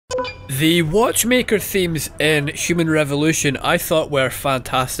The watchmaker themes in Human Revolution I thought were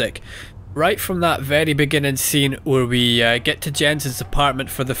fantastic. Right from that very beginning scene where we get to Jensen's apartment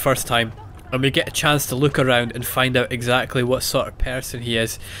for the first time and we get a chance to look around and find out exactly what sort of person he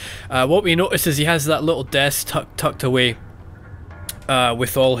is. What we notice is he has that little desk tucked away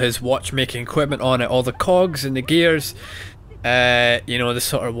with all his watchmaking equipment on it, all the cogs and the gears, you know, the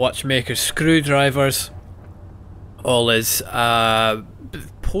sort of watchmaker screwdrivers, all his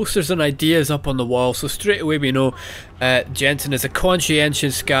posters and ideas up on the wall. So straight away we know Jensen is a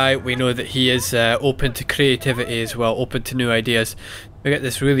conscientious guy. We know that he is open to creativity as well, open to new ideas. We get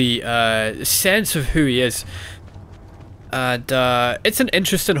this really sense of who he is, and it's an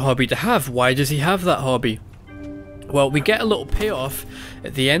interesting hobby to have. Why does he have that hobby? Well, we get a little payoff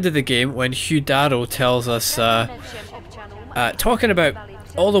at the end of the game when Hugh Darrow tells us, talking about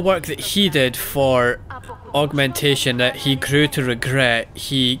all the work that he did for augmentation that he grew to regret.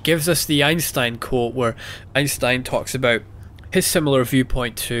 He gives us the Einstein quote where Einstein talks about his similar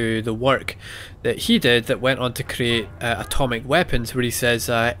viewpoint to the work that he did that went on to create atomic weapons, where he says,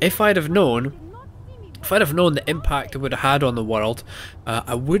 if I'd have known the impact it would have had on the world,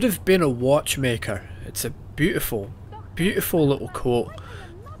 I would have been a watchmaker. It's a beautiful little quote.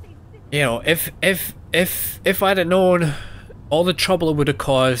 You know, if I'd have known all the trouble it would have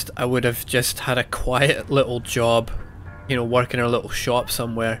caused, I would have just had a quiet little job, you know, working in a little shop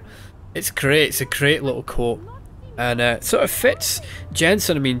somewhere. It's great. It's a great little quote, and it sort of fits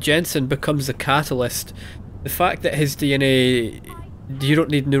Jensen. I mean, Jensen becomes the catalyst. The fact that his DNA, you don't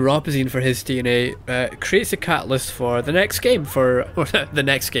need neuropozyne for his DNA, creates a catalyst for the next game, for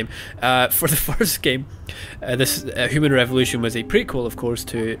the first game. This Human Revolution was a prequel, of course,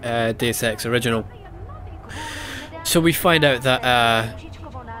 to Deus Ex Original. So we find out that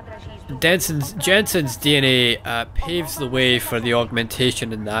Jensen's DNA paves the way for the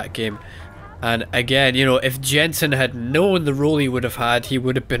augmentation in that game. And again, you know, if Jensen had known the role he would have had, he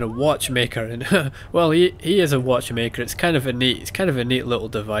would have been a watchmaker. And well, he is a watchmaker. It's kind of a neat little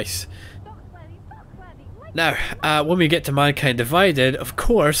device. Now, when we get to Mankind Divided, of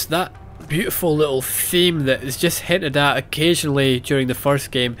course, that beautiful little theme that is just hinted at occasionally during the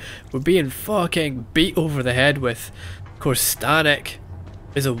first game, we're being fucking beat over the head with. Of course, Stanek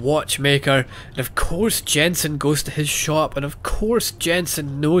is a watchmaker, and of course Jensen goes to his shop, and of course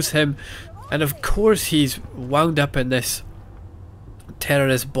Jensen knows him, and of course he's wound up in this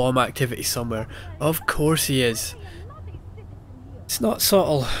terrorist bomb activity somewhere. Of course he is. It's not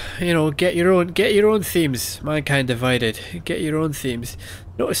subtle, you know. Get your own themes. Mankind Divided. Get your own themes.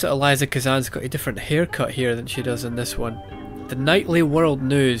 Notice that Eliza Kazan's got a different haircut here than she does in this one. The Nightly World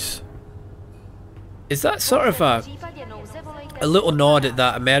News. Is that sort of a little nod at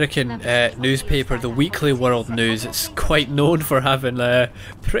that American newspaper, the Weekly World News? It's quite known for having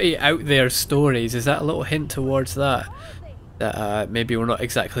pretty out there stories. Is that a little hint towards that? That maybe we're not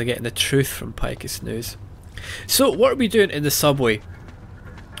exactly getting the truth from Picus News. So what are we doing in the subway?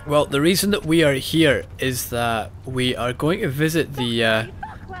 Well, the reason that we are here is that we are going to visit the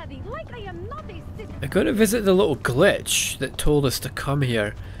little glitch that told us to come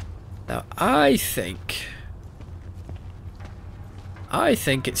here. Now I think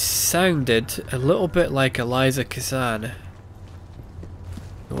it sounded a little bit like Eliza Kazan,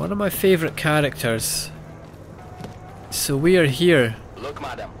 one of my favourite characters. So we are here. Look,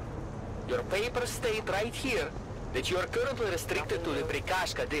 madam. Your papers state right here that you are currently restricted to the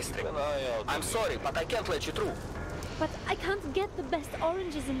Brikashka district. I'm sorry, but I can't let you through. But I can't get the best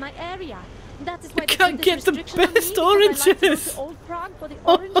oranges in my area. That is why I can't get the best oranges! Old Prague for the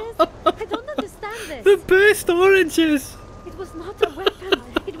oranges? I don't understand this. The best oranges! It was not a weapon.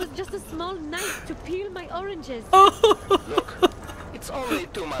 It was just a small knife to peel my oranges. Look, it's only a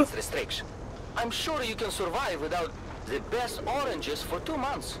 2 months restriction. I'm sure you can survive without the best oranges for 2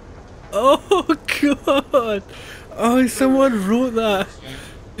 months. Oh god! Oh, someone wrote that.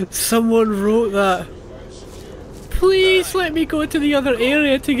 Someone wrote that. Please let me go to the other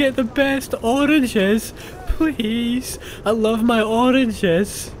area to get the best oranges. Please. I love my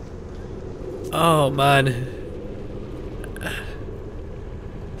oranges. Oh man.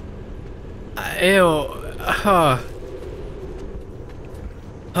 Ew.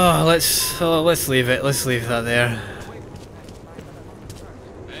 Oh, let's leave it. Let's leave that there.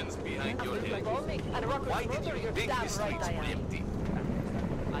 Why did you think the streets were empty?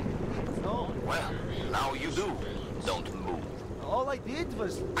 Well, now you do. Don't move. All I did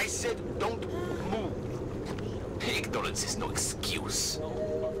was... I said don't move. Ignorance is no excuse.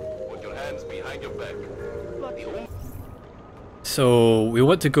 Put your hands behind your back. So, we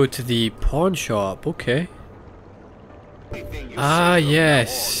want to go to the pawn shop, okay. Ah,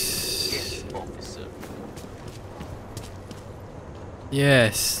 yes.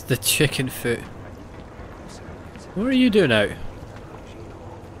 Yes, the chicken foot. What are you doing out?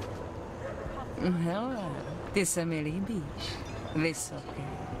 Hello, ty se mi líbíš. Vysoké,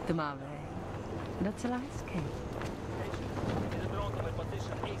 tmavé, docela hezké.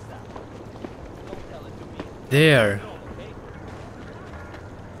 There.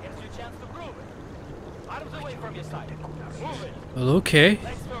 Well, okay.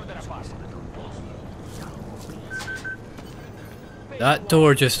 That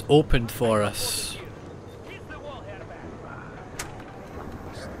door just opened for us.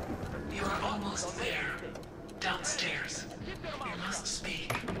 You are almost there. Downstairs. You must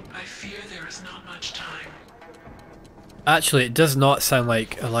speak. I fear there is not much time. Actually, it does not sound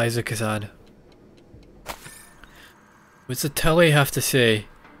like Eliza Kazan. What's the telly have to say?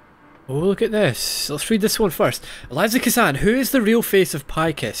 Oh, look at this. Let's read this one first. Eliza Kazan, who is the real face of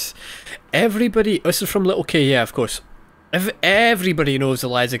Picus? Everybody... This is from Little K, yeah, of course. Everybody knows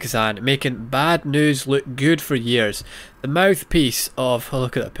Eliza Kazan, making bad news look good for years. The mouthpiece of... Oh,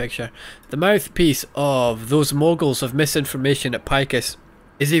 look at that picture. The mouthpiece of those moguls of misinformation at Picus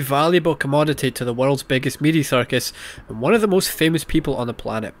is a valuable commodity to the world's biggest media circus and one of the most famous people on the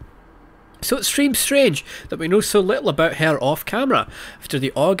planet. So it seems strange that we know so little about her off camera. After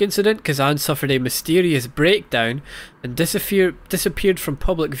the Aug Incident, Kazan suffered a mysterious breakdown and disappeared from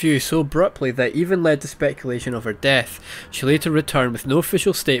public view so abruptly that even led to speculation of her death. She later returned with no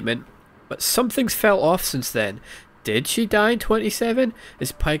official statement, but something's fell off since then. Did she die in 27?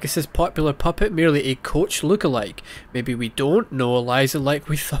 Is Picus's popular puppet merely a coach lookalike? Maybe we don't know Eliza like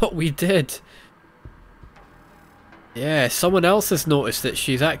we thought we did. Yeah, someone else has noticed that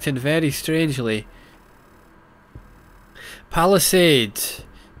she's acting very strangely. Palisade.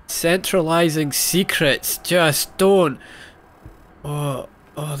 Centralizing secrets. Just don't. Oh,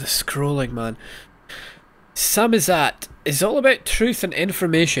 the scrolling, man. Samizdat is all about truth and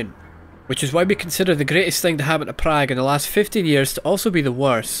information, which is why we consider the greatest thing to happen to Prague in the last 15 years to also be the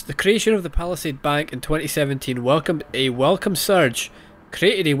worst. The creation of the Palisade Bank in 2017 created a welcome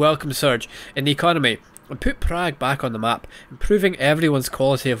surge in the economy and put Prague back on the map, improving everyone's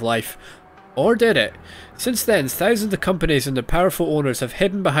quality of life. Or did it? Since then, thousands of companies and their powerful owners have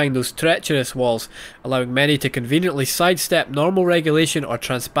hidden behind those treacherous walls, allowing many to conveniently sidestep normal regulation or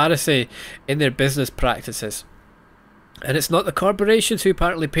transparency in their business practices. And it's not the corporations who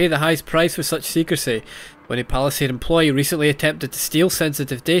apparently pay the highest price for such secrecy. When a Palisade employee recently attempted to steal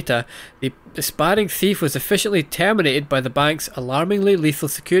sensitive data, the aspiring thief was efficiently terminated by the bank's alarmingly lethal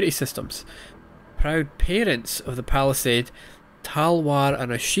security systems. Proud parents of the Palisade, Talwar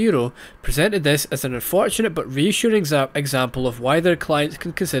and Ashiro, presented this as an unfortunate but reassuring example of why their clients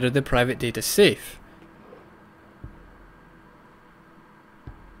can consider their private data safe.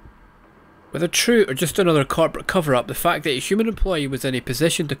 Whether true or just another corporate cover-up, the fact that a human employee was in a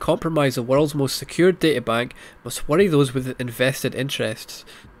position to compromise the world's most secure data bank must worry those with invested interests.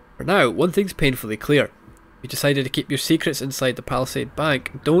 For now, one thing's painfully clear. You decided to keep your secrets inside the Palisade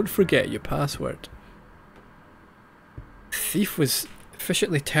Bank. Don't forget your password. Thief was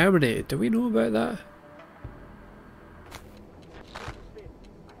efficiently terminated. Do we know about that?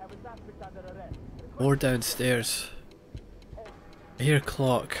 More downstairs. I hear a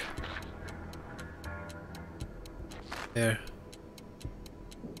clock. There.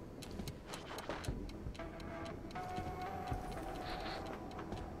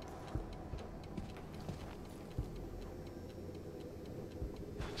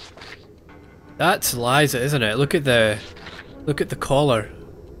 That's Liza, isn't it? Look at the collar.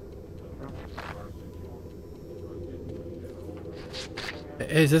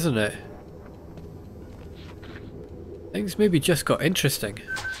 It is, isn't it? Things maybe just got interesting.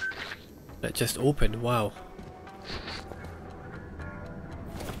 It just opened, wow.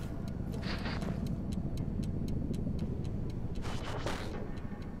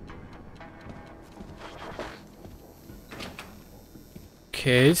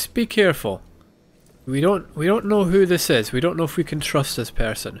 Okay, just be careful. We don't know who this is. We don't know if we can trust this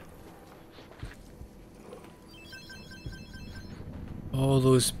person. All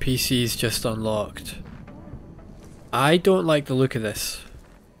those PCs just unlocked. I don't like the look of this.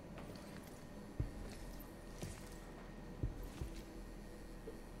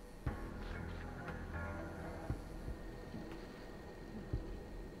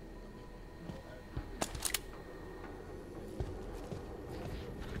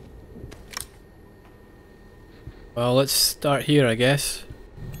 Well, let's start here, I guess.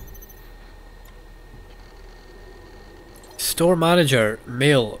 Store manager,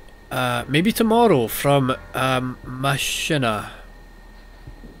 mail. Maybe tomorrow from Mashina.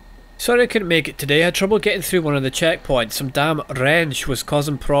 Sorry I couldn't make it today. I had trouble getting through one of the checkpoints. Some damn wrench was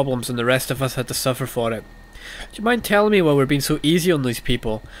causing problems and the rest of us had to suffer for it. Do you mind telling me why we're being so easy on these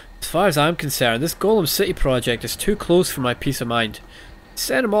people? As far as I'm concerned, this Golem City project is too close for my peace of mind.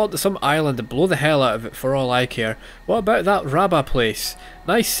 Send them all to some island and blow the hell out of it for all I care. What about that Rabbah place?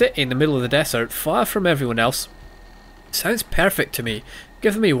 Nice city in the middle of the desert, far from everyone else. Sounds perfect to me.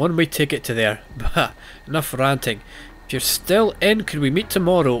 Give me one-way ticket to there. Bah, enough ranting. If you're still in, could we meet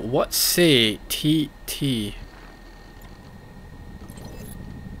tomorrow? What say TT?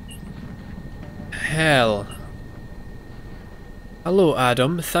 Hell. Hello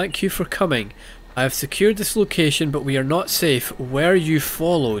Adam, thank you for coming. I have secured this location, but we are not safe. Were you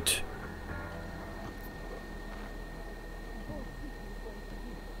followed?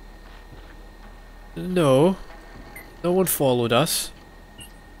 No. No one followed us.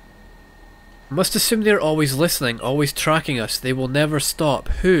 I must assume they're always listening, always tracking us. They will never stop.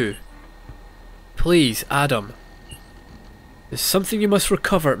 Who? Please, Adam. There's something you must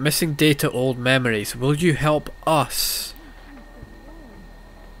recover. Missing data, old memories. Will you help us?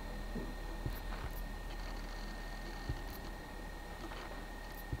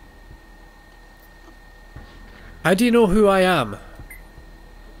 How do you know who I am?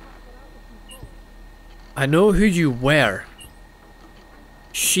 I know who you were.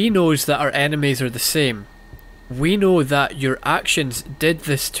 She knows that our enemies are the same. We know that your actions did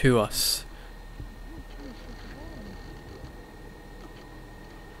this to us.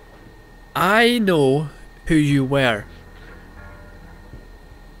 I know who you were.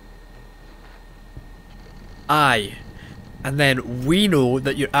 And then we know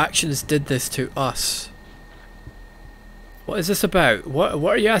that your actions did this to us. What is this about? What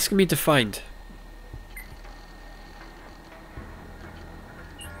are you asking me to find?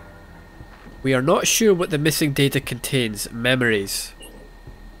 We are not sure what the missing data contains. Memories.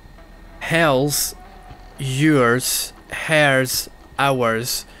 Helle's, yours, hers,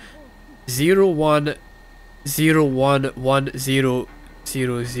 ours.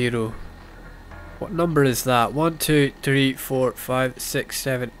 01011000. What number is that? 1, 2, 3, 4, 5, 6,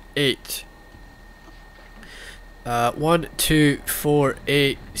 7, 8. 1, 2, 4,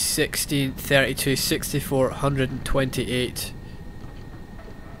 8, 16, 32, 64, 128.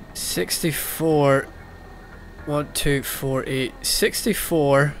 64. 1, 2, 4, 8.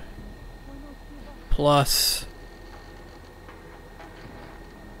 64 plus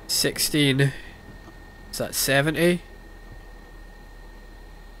 16. Is that 70?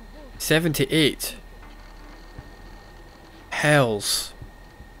 78. Hells.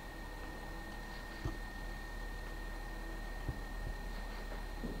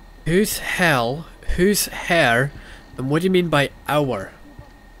 Who's Helle? Who's her? And what do you mean by our?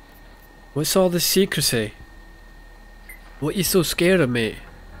 What's all this secrecy? What are you so scared of, mate?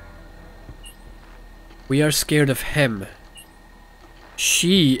 We are scared of him.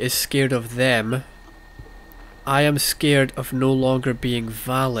 She is scared of them. I am scared of no longer being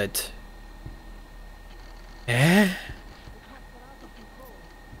valid. Eh?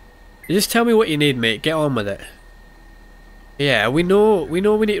 You just tell me what you need, mate. Get on with it. Yeah, we know we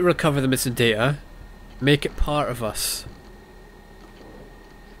need to recover the missing data. Make it part of us.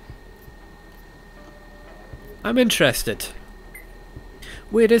 I'm interested.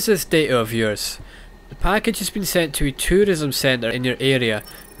 Where is this data of yours? The package has been sent to a tourism centre in your area.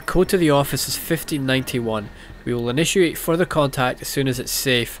 The code to the office is 1591. We will initiate further contact as soon as it's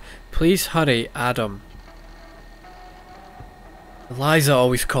safe. Please hurry, Adam. Eliza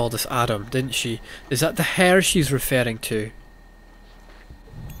always called us Adam, didn't she? Is that the hair she's referring to?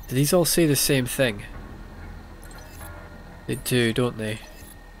 Do these all say the same thing? They do, don't they?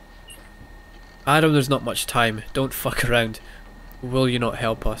 Adam, there's not much time. Don't fuck around. Will you not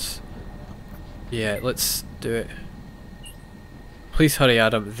help us? Yeah, let's do it. Please hurry,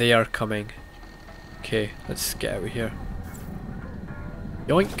 Adam. They are coming. Okay, let's get out of here.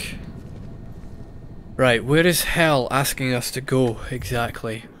 Yoink! Right, where is Helle asking us to go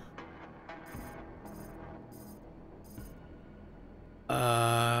exactly?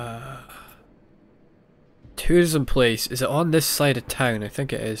 Tourism place. Is it on this side of town? I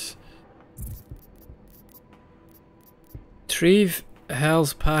think it is. Retrieve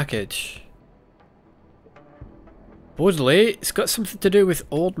Helle's package. Supposedly, it's got something to do with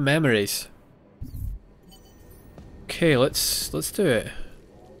old memories. Okay, let's do it.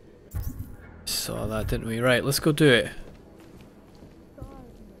 Saw that, didn't we? Right, let's go do it.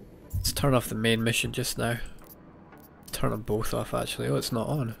 Let's turn off the main mission just now. Turn them both off, actually. Oh, it's not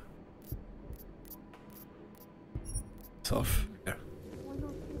on. It's off. There.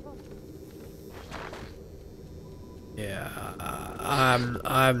 Yeah,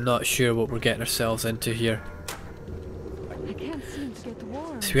 I'm not sure what we're getting ourselves into here. I can't seem to get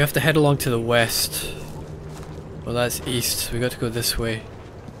warm. So we have to head along to the west. Well, that's east, so we got to go this way.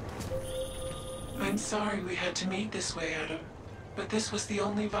 I'm sorry we had to meet this way, Adam, but this was the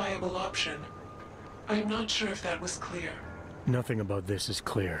only viable option. I'm not sure if that was clear. Nothing about this is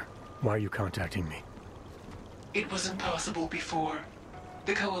clear. Why are you contacting me? It wasn't possible before.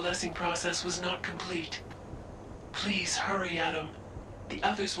 The coalescing process was not complete. Please hurry, Adam. The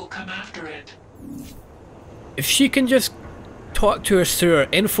others will come after it. If she can just talk to us through her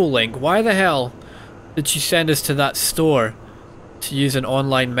info link, why the hell did she send us to that store to use an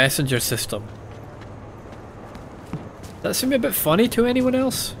online messenger system? That seemed a bit funny to anyone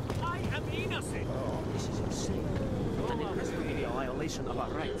else? I am innocent. This is insane. And it has to be the violation of our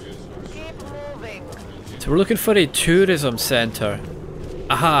rights. Keep moving. So we're looking for a tourism centre.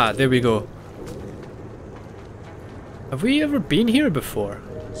 Aha, there we go. Have we ever been here before?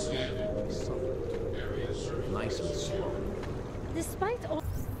 Nice and slow. Despite all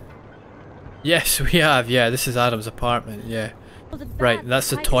Yes, we have. Yeah, this is Adam's apartment. Yeah. the bad, Right, that's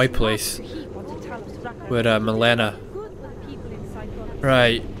the I toy just place love to heap onto Talos Raka. where Milena. Good people inside God.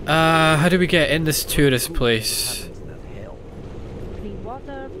 Right. How do we get in this tourist place? Clean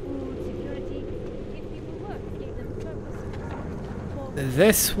water, food, security. If people work, gave them purpose.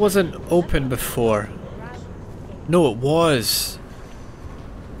 This wasn't open before. No, it was.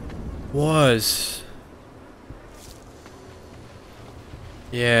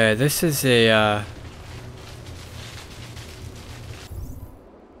 Yeah, this is a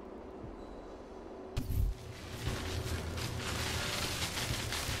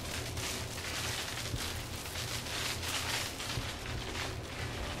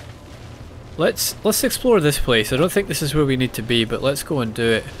Let's explore this place. I don't think this is where we need to be, but let's go and do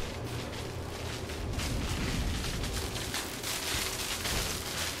it.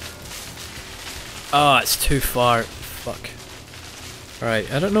 Ah, it's too far. Fuck.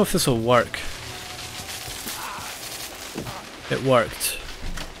 Right, I don't know if this will work. It worked.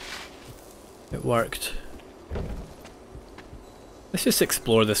 It worked. Let's just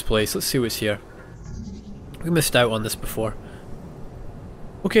explore this place. Let's see what's here. We missed out on this before.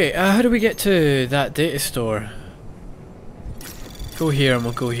 Okay, how do we get to that data store? Go here and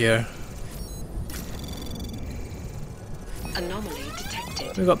we'll go here. Anomaly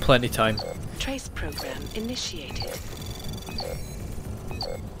detected. We've got plenty of time. Trace program initiated.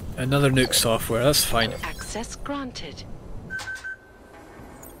 Another nuke software, that's fine. Access granted.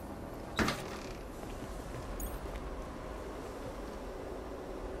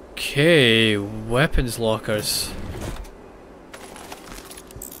 Okay, weapons lockers.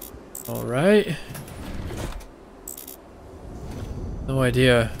 Alright. No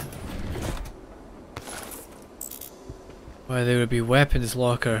idea why there would be weapons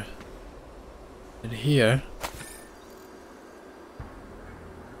locker in here.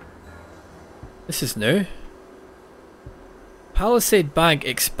 This is new. Palisade Bank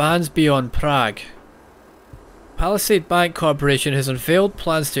expands beyond Prague. Palisade Bank Corporation has unveiled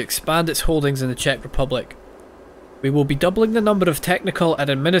plans to expand its holdings in the Czech Republic. We will be doubling the number of technical and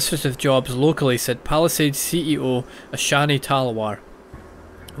administrative jobs locally, said Palisade CEO Ashani Talwar,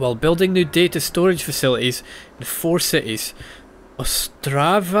 while building new data storage facilities in 4 cities.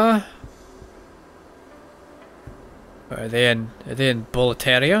 Ostrava? Are they in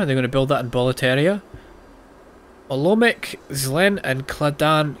Boletaria? Are they going to build that in Boletaria? Olomouc, Zlin and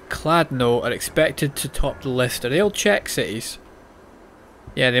Kladno are expected to top the list. Are they all Czech cities?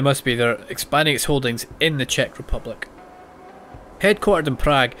 Yeah, they must be. They're expanding its holdings in the Czech Republic. Headquartered in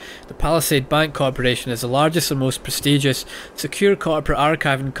Prague, the Palisade Bank Corporation is the largest and most prestigious secure corporate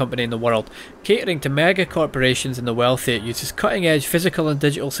archiving company in the world. Catering to mega corporations and the wealthy, it uses cutting-edge physical and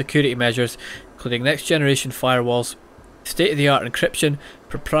digital security measures, including next-generation firewalls, state-of-the-art encryption,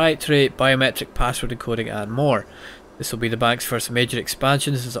 proprietary biometric password encoding and more. This will be the bank's first major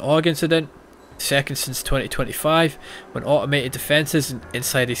expansion since the Aug Incident, second since 2025, when automated defences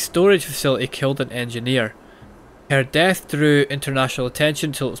inside a storage facility killed an engineer. Her death drew international attention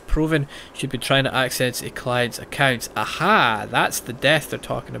until it was proven she'd been trying to access a client's accounts. Aha! That's the death they're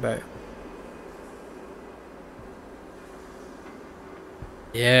talking about.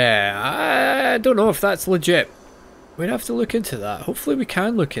 Yeah, I don't know if that's legit. We'd have to look into that. Hopefully we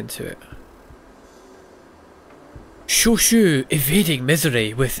can look into it. Shoshu evading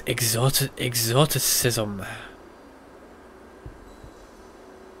misery with exoticism.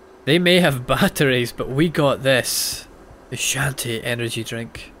 They may have batteries, but we got this. The Shanty energy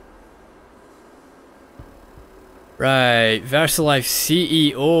drink. Right, VersaLife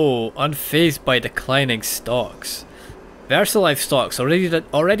CEO unfazed by declining stocks. VersaLife stocks,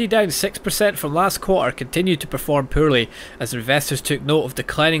 already down 6% from last quarter, continued to perform poorly as investors took note of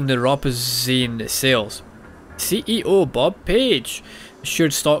declining neuropozyne sales. CEO Bob Page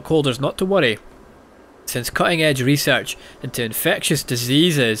assured stockholders not to worry, since cutting-edge research into infectious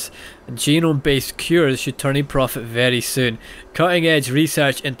diseases and genome-based cures should turn a profit very soon. Cutting-edge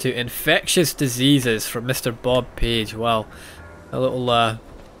research into infectious diseases from Mr. Bob Page. Wow, a little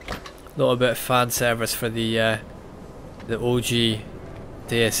bit of fan service for the OG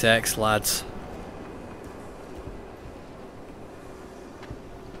Deus Ex lads.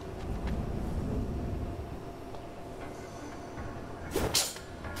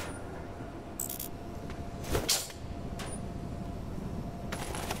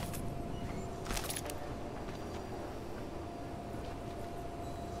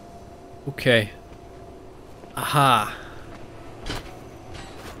 Okay. Aha.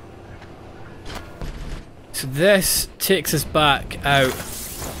 So this takes us back out.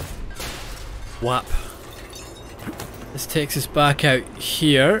 Whap. This takes us back out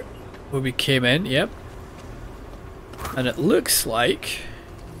here where we came in, yep. And it looks like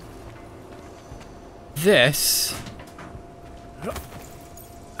this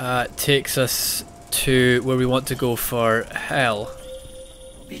takes us to where we want to go for Helle.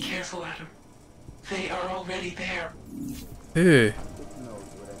 Be careful, Adam. They are already there. Ooh.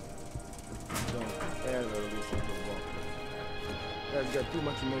 Guy's got too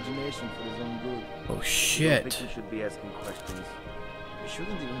much imagination for his own good. Oh I shit. think we should be asking questions. We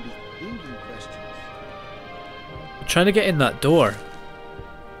shouldn't even be thinking questions. I'm trying to get in that door.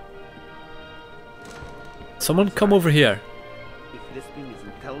 Someone come over here. If this thing is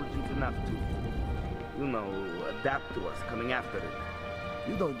intelligent enough to, you know, adapt to us coming after it.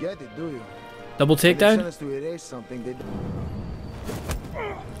 You don't get it, do you? Double When they send takedown? us to erase something, they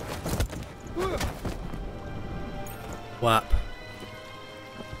Whap.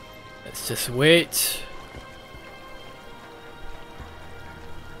 Let's just wait.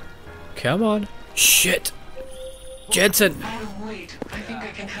 Come on. Shit! Jensen! Adam, wait. I think I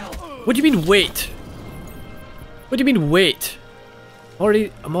can help. What do you mean wait? What do you mean wait?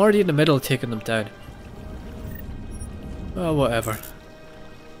 I'm already in the middle of taking them down. Oh, whatever.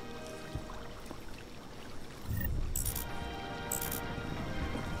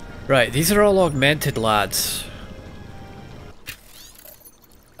 Right, these are all augmented lads.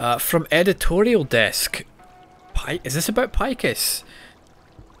 From editorial desk. Is this about Picus?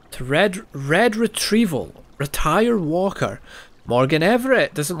 To Red Retrieval. Retire Walker. Morgan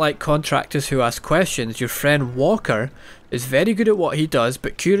Everett doesn't like contractors who ask questions. Your friend Walker is very good at what he does,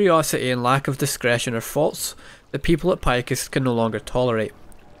 but curiosity and lack of discretion are faults the people at Picus can no longer tolerate.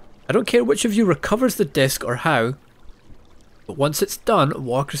 I don't care which of you recovers the disc or how, but once it's done,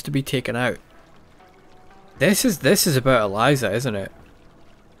 Walker's to be taken out. This is about Eliza, isn't it?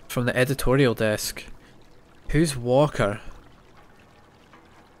 From the editorial desk. Who's Walker?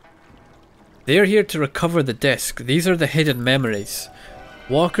 They're here to recover the disc. These are the hidden memories.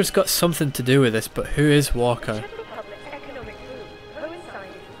 Walker's got something to do with this, but who is Walker? Czech Republic's economic boom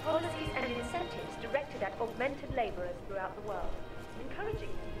coincided with policies and incentives directed at augmented labourers throughout the world, encouraging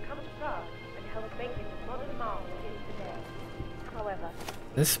them to come to Prague and help make it the modern marvel it is today. However,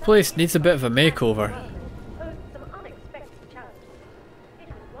 This place needs a bit of a makeover. posed some unexpected challenges. It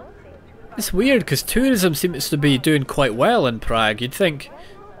was one thing to invite It's weird because tourism seems to be doing quite well in Prague. You'd think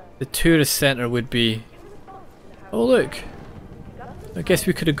the tourist centre would be... Oh look! I guess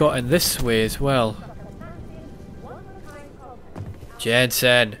we could have gotten this way as well.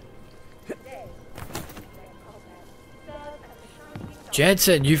 Jensen!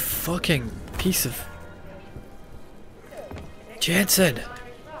 Jensen, you fucking piece of... Jensen!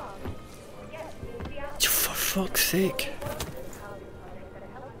 For fuck's sake.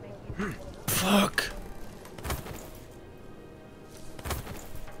 Fuck!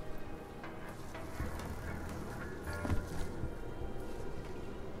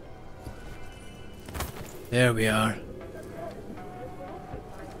 There we are.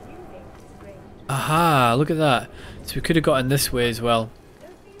 Aha, look at that. So we could have gotten this way as well.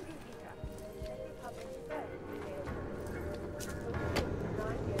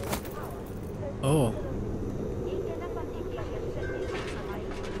 Oh.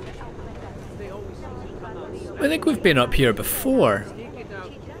 I think we've been up here before.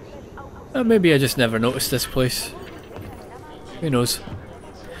 Maybe I just never noticed this place. Who knows?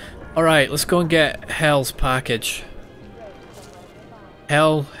 Alright, let's go and get Helle's package.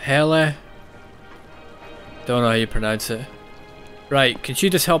 Helle? Don't know how you pronounce it. Right, can she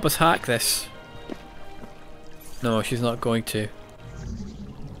just help us hack this? No, she's not going to.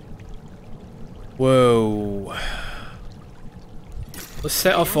 Whoa. Let's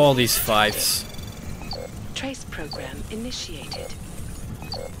set off all these 5s. Trace program initiated.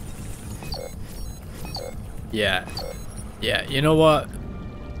 Yeah. Yeah, you know what?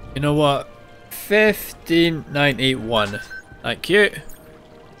 You know what? 15981. Thank you.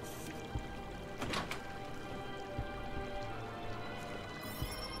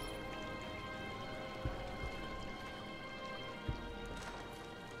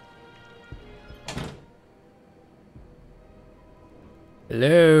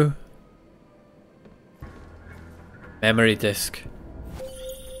 Hello? Memory disk.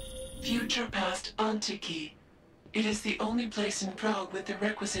 Future past Antiki. It is the only place in Prague with the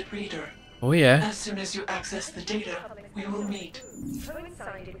requisite reader. Oh yeah. As soon as you access the data, we will meet.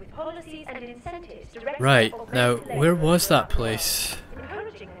 Coincided with policies and incentives directed Right, at now augmented where labour was that throughout the world, place?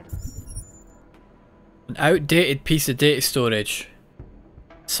 encouraging them. An outdated piece of data storage.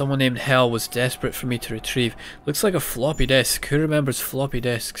 Someone named Helle was desperate for me to retrieve. Looks like a floppy disk. Who remembers floppy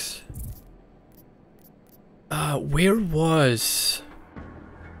disks? Where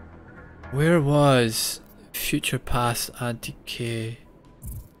was Future Past Antique?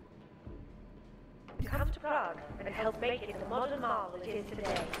 Come to Prague and help make it the modern marvel it is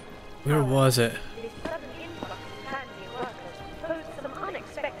today. Where was it? This sudden influx of transient workers posed some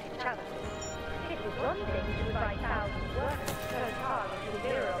unexpected challenges. It was one thing to invite thousands of workers to turn Prague into a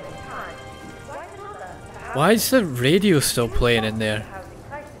mirror of its time. Quite another, perhaps, Why is the radio still playing in there? housing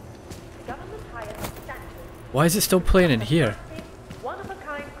crisis. The government hired substantial, Why is it still playing in here?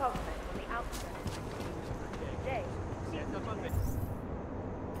 one-of-a-kind complex on the outskirts. Today,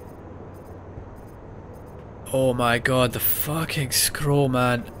 Oh my god, the fucking scroll,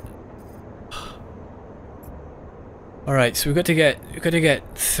 man. Alright, so we've got to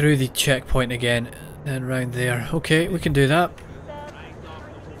get through the checkpoint again, then round there. Okay, we can do that.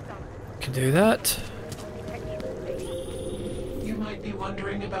 We can do that. You might be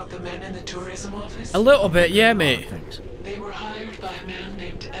wondering about the men in the tourism office. A little bit, yeah, mate. They were hired by a man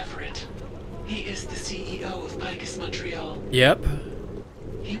named Everett. He is the CEO of Picus Montreal. Yep.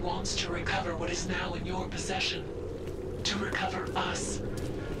 He wants to recover what is now in your possession. To recover us.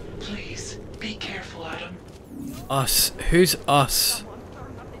 Please, be careful, Adam. Us. Who's us?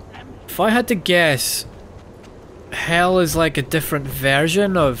 If I had to guess, Helle is like a different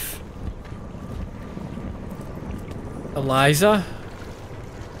version of Eliza.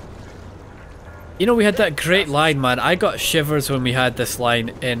 You know, we had that great line, man. I got shivers when we had this line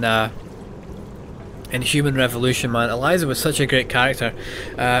in Human Revolution, man. Eliza was such a great character.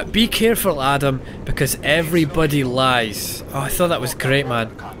 Be careful, Adam, because everybody lies. Oh, I thought that was great,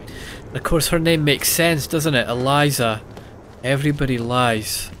 man. And of course, her name makes sense, doesn't it? Eliza. Everybody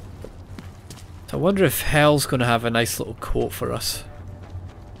lies. So I wonder if Helle's going to have a nice little quote for us.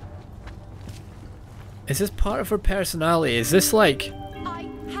 Is this part of her personality? Is this like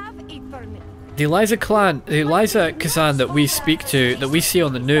the Eliza clan, the Eliza Kazan that we speak to, that we see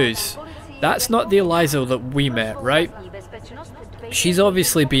on the news? That's not the Eliza that we met, right? She's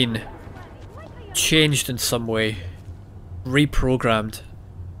obviously been changed in some way, reprogrammed.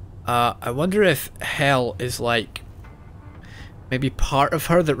 I wonder if Helle is like maybe part of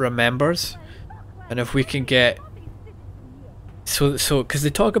her that remembers, and if we can get so because they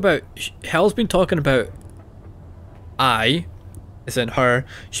talk about, Helle's been talking about I, as in her.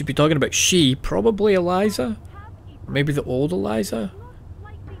 She'd be talking about she, probably Eliza, or maybe the old Eliza.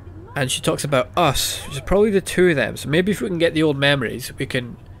 And she talks about us, which is probably the two of them. So maybe if we can get the old memories, we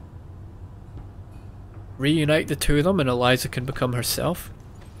can reunite the two of them and Eliza can become herself.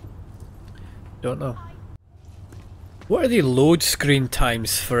 Don't know. What are the load screen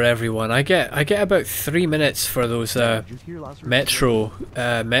times for everyone? I get about 3 minutes for those metro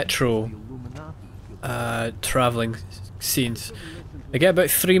traveling scenes. I get about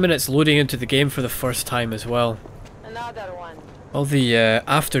 3 minutes loading into the game for the first time as well. Another one. All the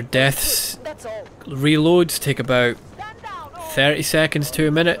after deaths reloads take about 30 seconds to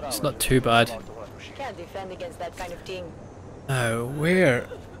a minute. It's not too bad. Can't defend against that kind of thing. Now, where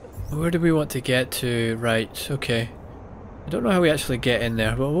do we want to get to? Right, okay. I don't know how we actually get in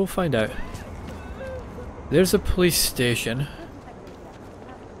there, but we'll find out. There's a police station.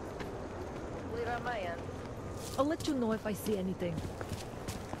 I'll let you know if I see anything.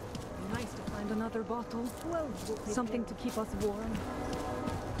 Nice to find another bottle. Well, something to keep us warm.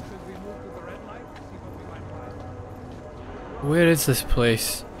 Where is this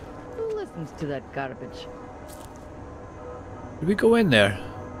place? Who listens to that garbage? Did we go in there?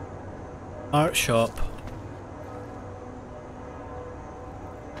 Art shop.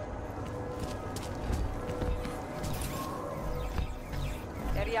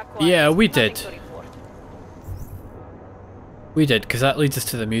 Yeah, we did. We did, because that leads us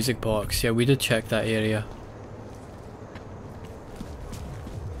to the music box. Yeah, we did check that area.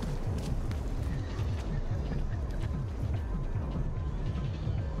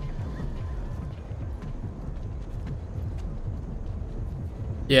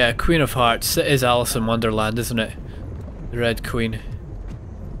 Yeah, Queen of Hearts. It is Alice in Wonderland, isn't it? The Red Queen.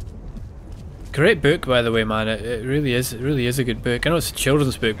 Great book, by the way, man. It really is. It really is a good book. I know it's a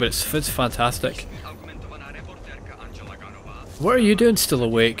children's book, but it's fantastic. What are you doing still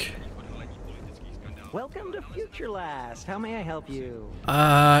awake? Welcome to Future Last. How may I help you?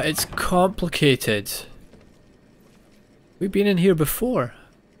 It's complicated. We've been in here before.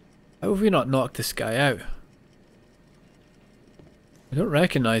 How have we not knocked this guy out? I don't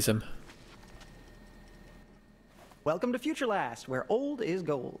recognize him. Welcome to Future Last, where old is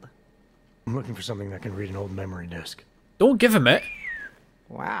gold. I'm looking for something that can read an old memory disk. Don't give him it.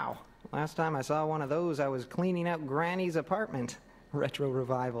 Wow. Last time I saw one of those, I was cleaning out Granny's apartment. Retro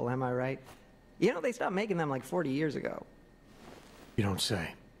revival, am I right? You know, they stopped making them like 40 years ago. You don't say.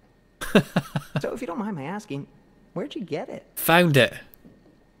 So if you don't mind my asking, where'd you get it? Found it.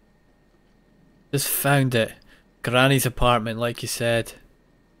 Just found it. Granny's apartment, like you said.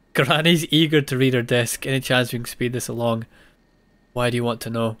 Granny's eager to read her disc. Any chance we can speed this along? Why do you want to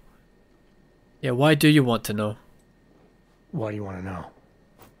know? Yeah, why do you want to know? Why do you want to know?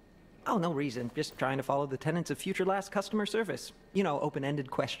 Oh, no reason. Just trying to follow the tenets of Future Last customer service. You know,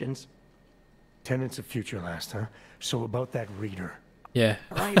 open-ended questions. Tenets of Future Last, huh? So about that reader. Yeah.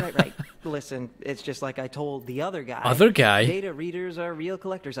 Right. Listen, it's just like I told the other guy. Other guy? Data readers are real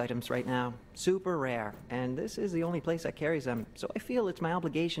collector's items right now. Super rare. And this is the only place that carries them. So I feel it's my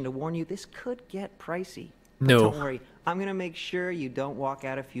obligation to warn you this could get pricey. No. But don't worry. I'm going to make sure you don't walk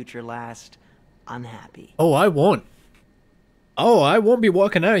out of Future Last unhappy. Oh, I won't. Oh, I won't be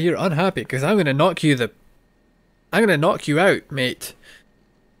walking out of here unhappy because I'm going to knock you out, mate.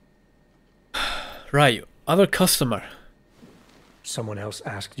 Right. Other customer. Someone else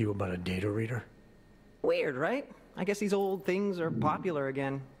asked you about a data reader? Weird, right? I guess these old things are popular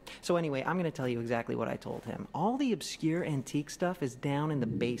again. So anyway, I'm going to tell you exactly what I told him. All the obscure antique stuff is down in the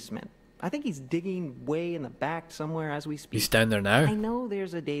basement. I think he's digging way in the back somewhere as we speak. He's down there now? I know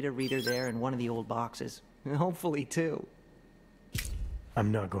there's a data reader there in one of the old boxes. Hopefully, too.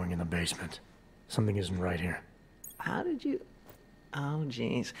 I'm not going in the basement. Something isn't right here. How did you... Oh,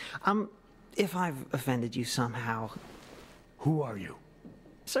 jeez. If I've offended you somehow... Who are you?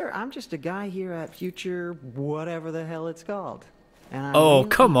 Sir, I'm just a guy here at Future whatever the hell it's called. And I'm oh, really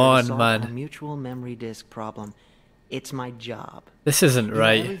come on, solve man. A mutual memory disk problem. It's my job. This isn't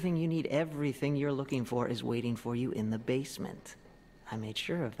right. Everything you need, everything you're looking for is waiting for you in the basement. I made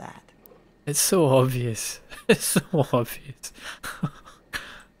sure of that. It's so obvious. It's so obvious.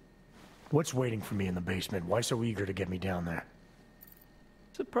 What's waiting for me in the basement? Why so eager to get me down there?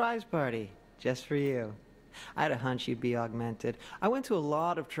 Surprise party. Just for you. I had a hunch you'd be augmented. I went to a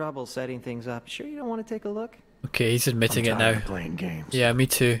lot of trouble setting things up. Sure you don't want to take a look? Okay, he's admitting it now. Playing games. Yeah, me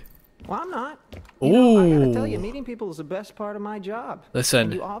too. Well, I'm not. Ooh. I gotta tell you, meeting people is the best part of my job. Listen.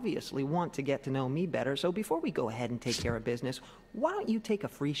 And you obviously want to get to know me better, so before we go ahead and take care of business, why don't you take a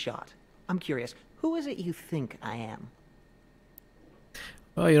free shot? I'm curious, who is it you think I am?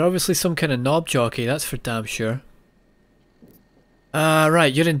 Well, you're obviously some kind of knob jockey, that's for damn sure.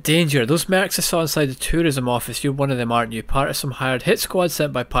 Right, you're in danger. Those mercs I saw inside the tourism office, you're one of them, aren't you? Part of some hired hit squad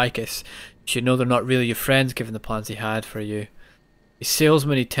sent by Picus. You should know they're not really your friends, given the plans he had for you. A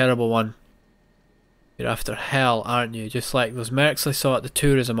salesman, you terrible one. You're after Helle, aren't you? Just like those mercs I saw at the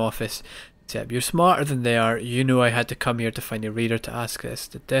tourism office. Except you're smarter than they are. You knew I had to come here to find a reader to ask this.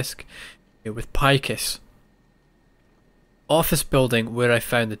 The disc. You're with Picus. Office building where I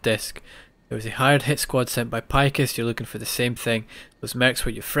found the disc. There was a hired hit squad sent by Picus. You're looking for the same thing. Those mercs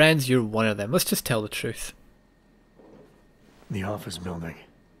were your friends. You're one of them. Let's just tell the truth. The office building.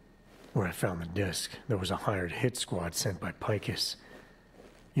 Where I found the disc. There was a hired hit squad sent by Picus.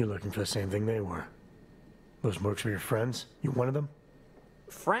 You're looking for the same thing they were. Those mercs were your friends? You one of them?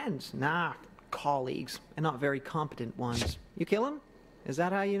 Friends? Nah, colleagues. And not very competent ones. You kill him? Is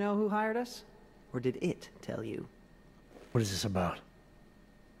that how you know who hired us? Or did it tell you? What is this about?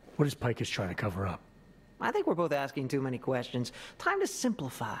 What is Picus trying to cover up? I think we're both asking too many questions. Time to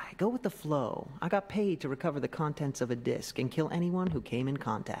simplify. Go with the flow. I got paid to recover the contents of a disc and kill anyone who came in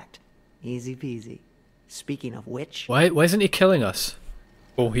contact. Easy peasy. Speaking of which... Why isn't he killing us?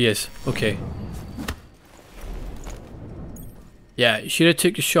 Oh, he is. Okay. Yeah, you should have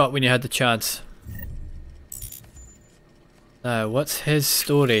took your shot when you had the chance. Now, what's his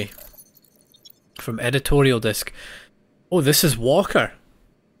story? From editorial disc. Oh, this is Walker.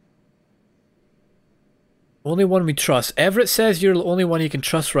 Only one we trust. Everett says you're the only one you can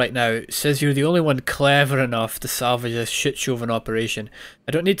trust right now. Says you're the only one clever enough to salvage this shit show of an operation.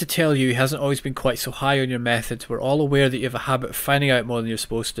 I don't need to tell you he hasn't always been quite so high on your methods. We're all aware that you have a habit of finding out more than you're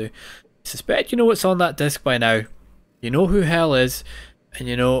supposed to. I suspect you know what's on that disc by now. You know who Helle is, and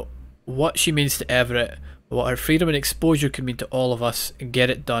you know what she means to Everett, what her freedom and exposure could mean to all of us, and get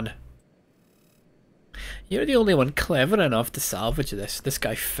it done. You're the only one clever enough to salvage this. This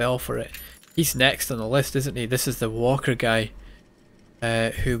guy fell for it. He's next on the list, isn't he? This is the Walker guy,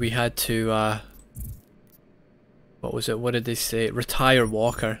 who we had to, what was it? What did they say? Retire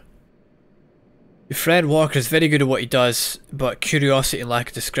Walker. Your friend Walker is very good at what he does, but curiosity and lack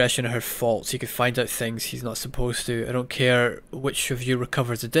of discretion are her faults. He could find out things he's not supposed to. I don't care which of you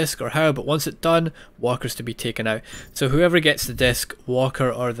recovers the disc or how, but once it's done, Walker's to be taken out. So whoever gets the disc, Walker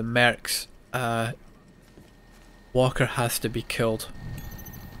or the mercs, Walker has to be killed.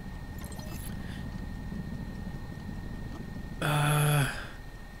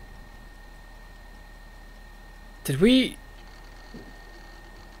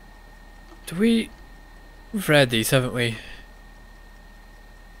 We've read these, haven't we?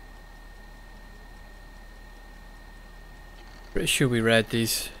 Pretty sure we read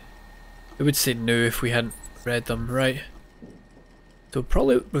these. It would say no if we hadn't read them, right? So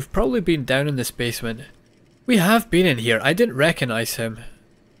we've probably been down in this basement. We have been in here. I didn't recognize him.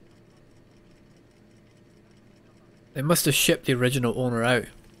 They must have shipped the original owner out.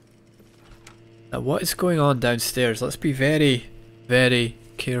 Now what is going on downstairs? Let's be very, very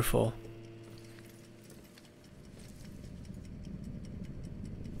careful.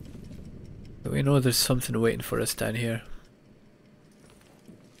 But we know there's something waiting for us down here.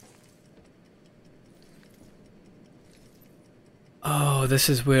 Oh, this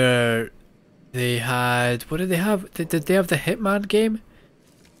is where they had... What did they have? Did they have the Hitman game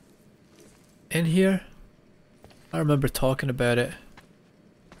in here? I remember talking about it.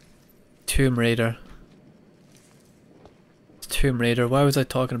 Tomb Raider. It's Tomb Raider. Why was I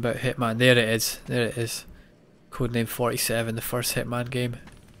talking about Hitman? There it is. There it is. Codename 47, the first Hitman game.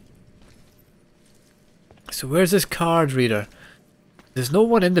 So where's this card reader? There's no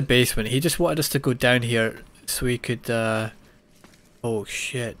one in the basement. He just wanted us to go down here so he could... Oh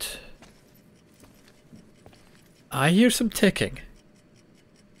shit. I hear some ticking.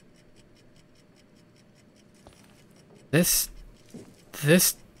 This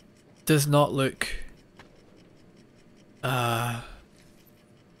does not look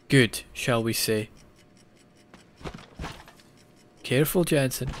good, shall we say. Careful,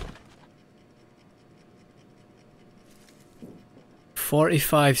 Jensen.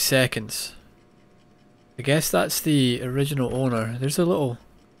 45 seconds. I guess that's the original owner. There's a little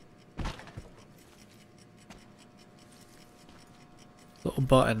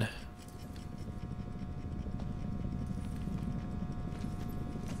button.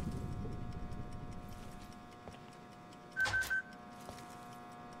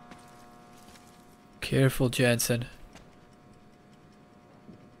 Careful, Jensen.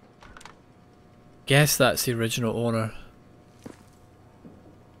 Guess that's the original owner.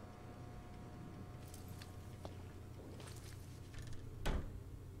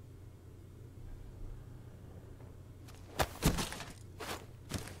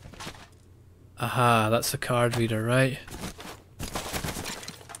 Aha, that's the card reader, right?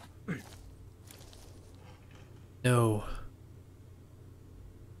 No.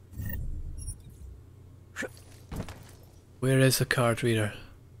 Where is the card reader?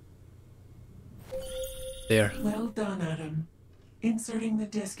 There. Well done, Adam. Inserting the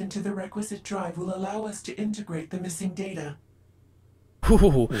disk into the requisite drive will allow us to integrate the missing data.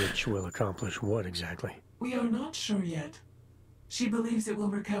 Which will accomplish what exactly? We are not sure yet. She believes it will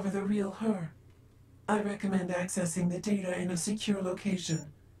recover the real her. I recommend accessing the data in a secure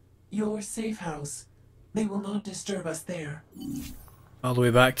location. Your safe house. They will not disturb us there. All the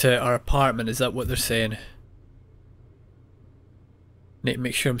way back to our apartment, is that what they're saying? Need to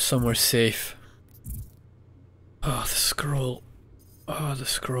make sure I'm somewhere safe. Oh, the scroll. Oh, the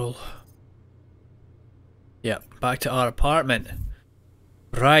scroll. Yep, back to our apartment.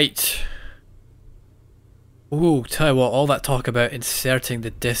 Right. Ooh, tell you what, all that talk about inserting the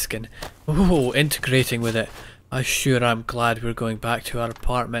disc and integrating with it. I sure am glad we're going back to our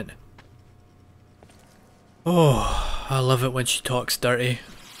apartment. Oh, I love it when she talks dirty.